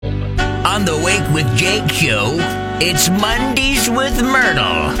On the Wake with Jake show, it's Mondays with Myrtle,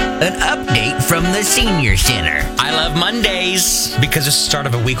 an update from the Senior Center. I love Mondays because it's the start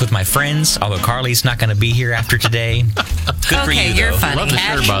of a week with my friends, although Carly's not going to be here after today. Good for you, you're though. funny. Love the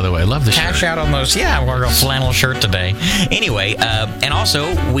shirt, by the way. Love the Cash shirt. out on those. Yeah, we're a flannel shirt today. Anyway, and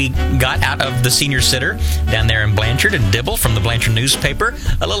also we got out of the Senior Center down there in Blanchard and Dibble from the Blanchard newspaper.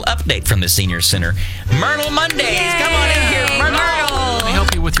 A little update from the Senior Center. Myrtle Mondays. Yay! Come on in here, Myrtle. Let me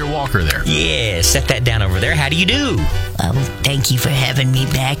help you with your walker there. Yeah, set that down over there. How do you do? Thank you for having me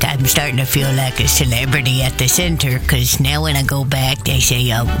back. I'm starting to feel like a celebrity at the center, because now when I go back, they say,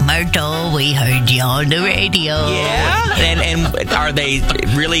 Myrtle, we heard you on the radio. Yeah? And are they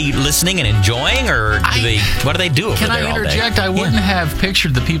really listening and enjoying, or what do they do over Can there I all day? interject? I wouldn't have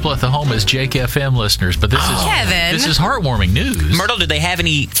pictured the people at the home as Jake FM listeners, but this Kevin. is heartwarming news. Myrtle, do they have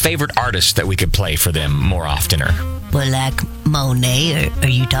any favorite artists that we could play for them more oftener? Well, like Monet, are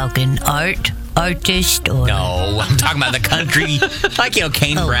you talking artist, or... No, I'm talking about the country, like,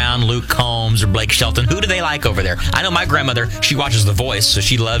 Kane Brown, Luke Combs, or Blake Shelton. Who do they like over there? I know my grandmother, she watches The Voice, so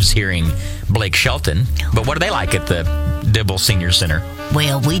she loves hearing Blake Shelton. But what do they like at the Dibble Senior Center?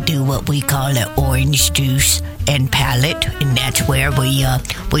 Well, we do what we call an orange juice and palette, and that's where we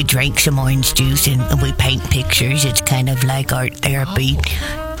drink some orange juice and we paint pictures. It's kind of like art therapy.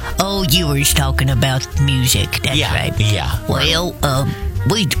 Oh, you were talking about music. That's right. Yeah. Well,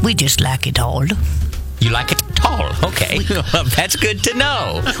 we just like it all. You like it tall. Okay. That's good to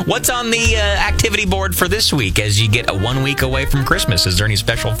know. What's on the activity board for this week as you get 1 week away from Christmas? Is there any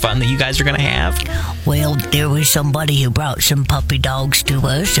special fun that you guys are going to have? Well, there was somebody who brought some puppy dogs to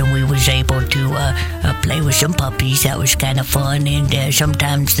us, and we was able to play with some puppies. That was kind of fun. And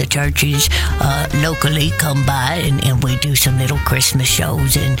sometimes the churches locally come by, and we do some little Christmas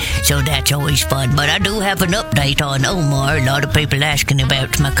shows, and so that's always fun. But I do have an update on Omar. A lot of people asking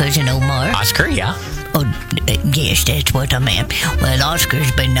about my cousin Omar. Oscar, yeah. Oh, yes, that's what I meant. Well,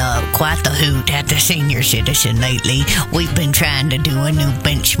 Oscar's been quite the hoot at the Senior Citizen lately. We've been trying to do a new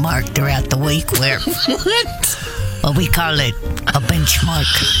benchmark throughout the week where... What? Well, we call it a benchmark.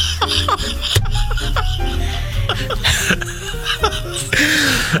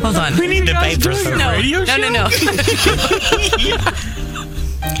 Hold on. We need to pay for some radio show. No.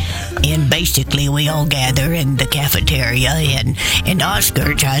 And basically, we all gather in the cafeteria, and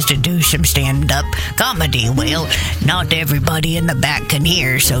Oscar tries to do some stand-up comedy. Well, not everybody in the back can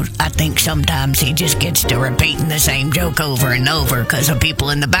hear, so I think sometimes he just gets to repeating the same joke over and over, because the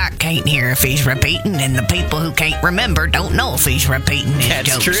people in the back can't hear if he's repeating, and the people who can't remember don't know if he's repeating his That's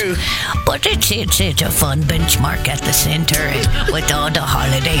jokes. true. But it's a fun benchmark at the center, and with all the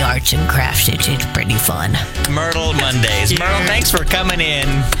holiday arts and crafts, it's pretty fun. Myrtle Mondays. Myrtle, thanks for coming in,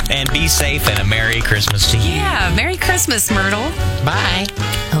 and be safe, and a Merry Christmas to you. Yeah, Merry Christmas, Myrtle. Bye.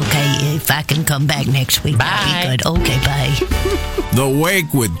 Okay, if I can come back next week, that'd be good. Okay, bye. The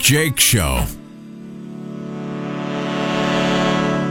Wake with Jake Show.